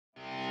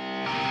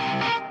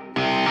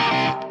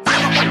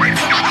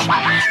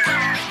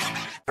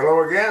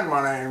again.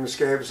 My name is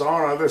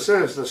Zolna. This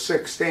is the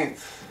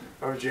 16th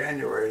of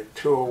January,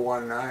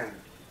 2019.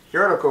 The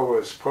article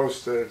was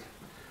posted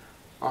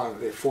on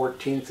the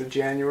 14th of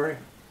January,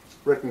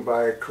 written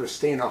by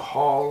Christina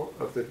Hall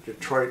of the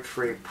Detroit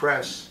Free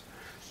Press,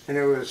 and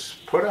it was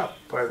put up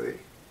by the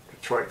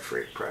Detroit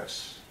Free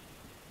Press.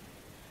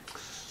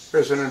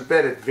 There's an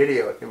embedded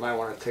video you might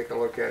want to take a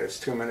look at. It's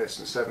 2 minutes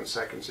and 7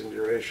 seconds in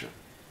duration.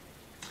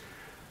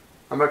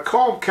 A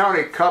Macomb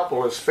County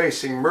couple is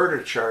facing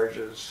murder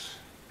charges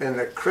in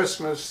the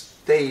Christmas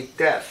Day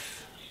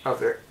death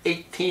of their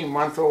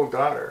 18-month-old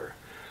daughter,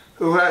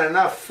 who had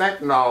enough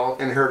fentanyl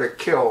in her to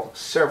kill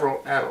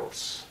several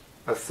adults,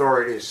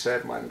 authorities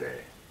said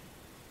Monday.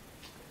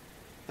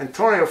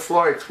 Antonio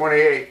Floyd,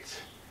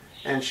 28,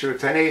 and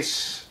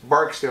Shutanice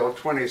Barksdale,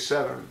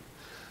 27,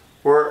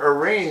 were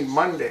arraigned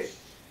Monday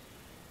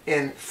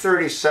in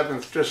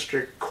 37th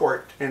District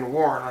Court in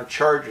Warren on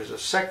charges of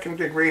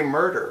second-degree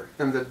murder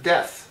in the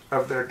death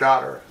of their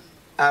daughter,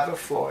 Ava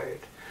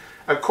Floyd,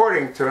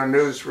 according to a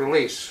news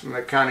release from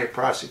the county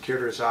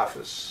prosecutor's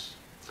office.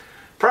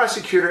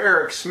 Prosecutor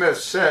Eric Smith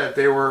said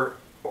they were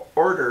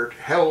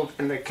held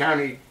in the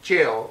county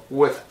jail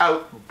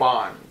without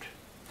bond.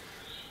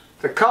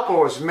 The couple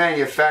was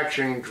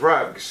manufacturing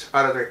drugs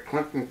out of their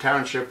Clinton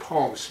Township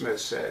home, Smith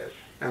said,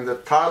 and the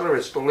toddler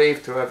is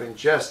believed to have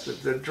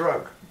ingested the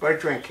drug by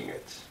drinking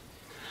it.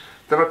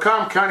 The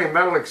Macomb County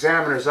Medical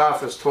Examiner's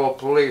Office told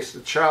police the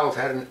child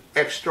had an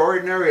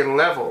extraordinary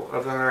level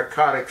of the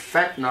narcotic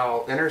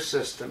fentanyl in her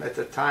system at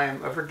the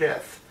time of her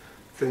death,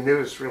 the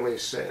news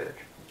release said.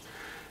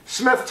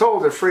 Smith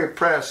told the Free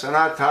Press an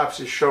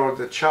autopsy showed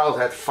the child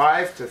had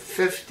 5 to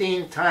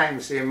 15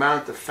 times the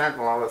amount of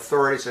fentanyl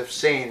authorities have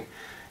seen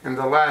in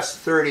the last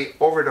 30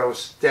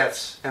 overdose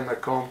deaths in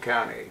Macomb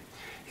County.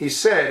 He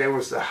said it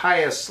was the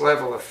highest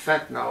level of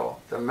fentanyl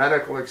the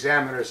medical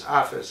examiner's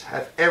office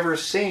had ever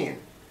seen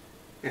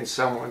in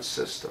someone's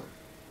system.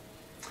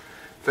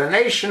 The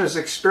nation is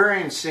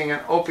experiencing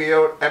an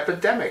opioid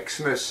epidemic,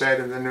 Smith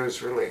said in the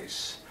news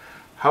release.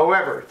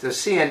 However, to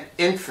see an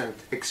infant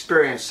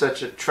experience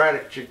such a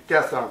tragic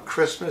death on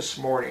Christmas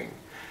morning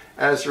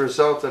as a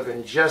result of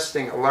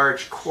ingesting a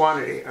large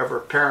quantity of her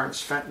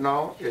parents'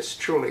 fentanyl is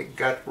truly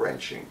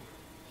gut-wrenching.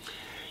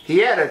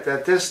 He added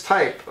that this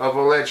type of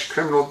alleged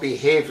criminal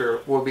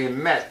behavior will be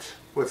met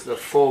with the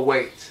full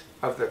weight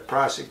of the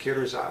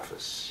prosecutor's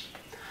office.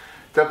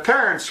 The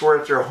parents were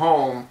at their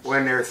home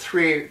when their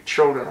 3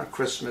 children on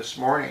Christmas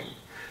morning.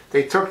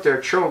 They took their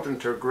children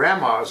to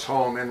Grandma's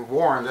home in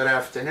Warren that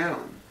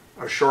afternoon.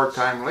 A short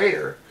time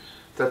later,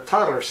 the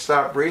toddler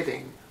stopped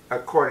breathing,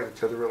 according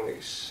to the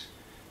release.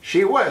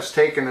 She was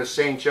taken to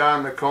St.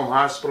 John Macomb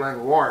Hospital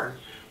in Warren,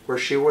 where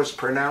she was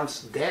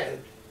pronounced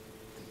dead.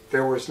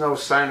 There was no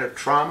sign of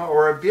trauma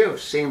or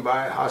abuse seen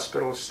by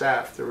hospital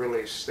staff, the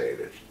release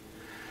stated.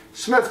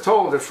 Smith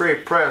told the Free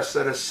Press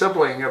that a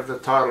sibling of the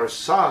toddler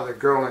saw the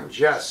girl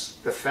ingest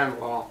the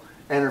fentanyl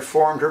and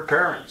informed her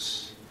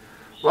parents.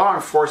 Law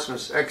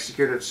enforcement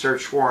executed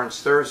search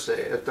warrants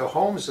Thursday at the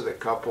homes of the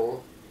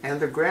couple and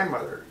the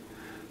grandmother.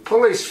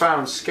 Police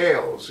found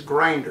scales,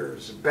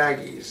 grinders,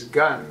 baggies,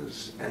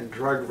 guns, and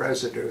drug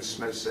residue,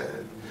 Smith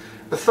said.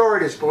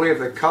 Authorities believe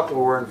the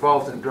couple were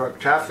involved in drug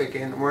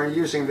trafficking and were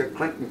using the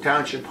Clinton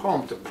Township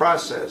home to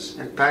process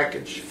and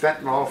package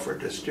fentanyl for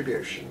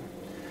distribution.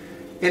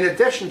 In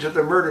addition to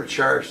the murder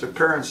charge, the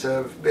parents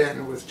have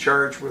been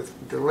charged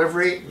with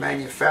delivery,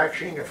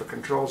 manufacturing of a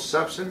controlled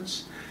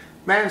substance,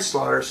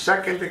 manslaughter,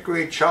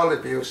 second-degree child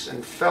abuse,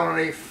 and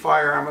felony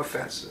firearm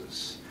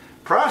offenses.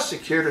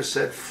 Prosecutors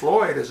said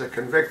Floyd is a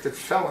convicted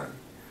felon,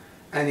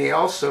 and he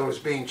also is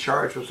being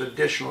charged with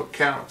additional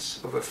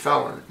counts of a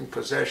felon in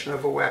possession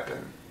of a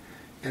weapon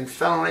and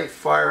felony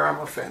firearm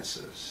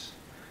offenses.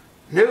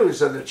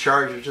 News of the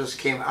charges just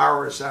came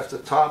hours after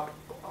top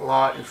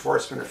law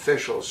enforcement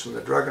officials from the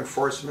Drug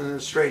Enforcement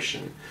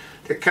Administration,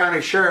 the County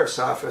Sheriff's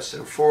Office,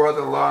 and 4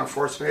 other law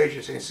enforcement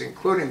agencies,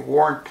 including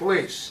Warren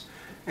Police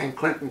and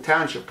Clinton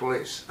Township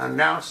Police,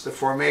 announced the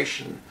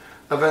formation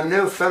of a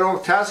new federal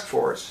task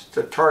force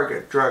to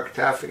target drug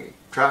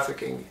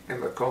trafficking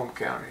in Macomb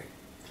County.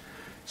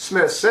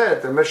 Smith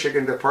said the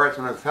Michigan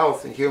Department of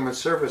Health and Human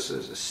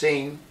Services is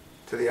seeing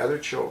to the other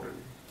children.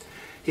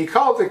 He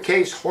called the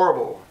case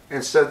horrible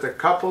and said the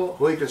couple,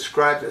 who he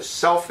described as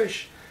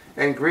selfish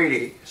and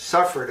greedy,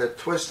 suffered a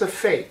twist of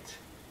fate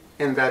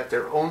in that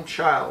their own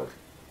child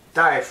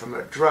died from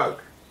a drug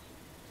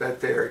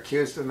that they are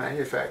accused of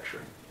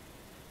manufacturing.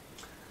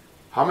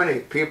 How many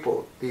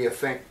people do you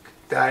think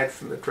died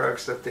from the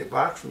drugs that they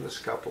bought from this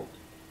couple?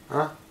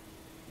 Huh?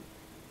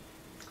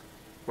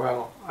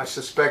 Well, I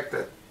suspect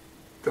that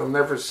they'll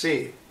never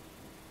see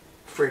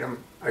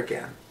freedom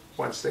again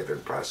once they've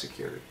been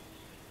prosecuted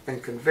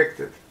and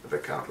convicted of the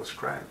countless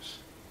crimes.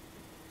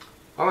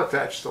 I'll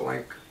attach the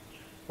link.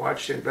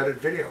 Watch the embedded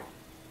video.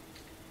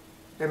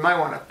 You might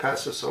want to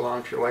pass this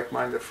along to your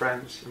like-minded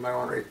friends. You might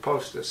want to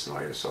repost this on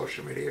all your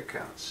social media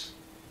accounts.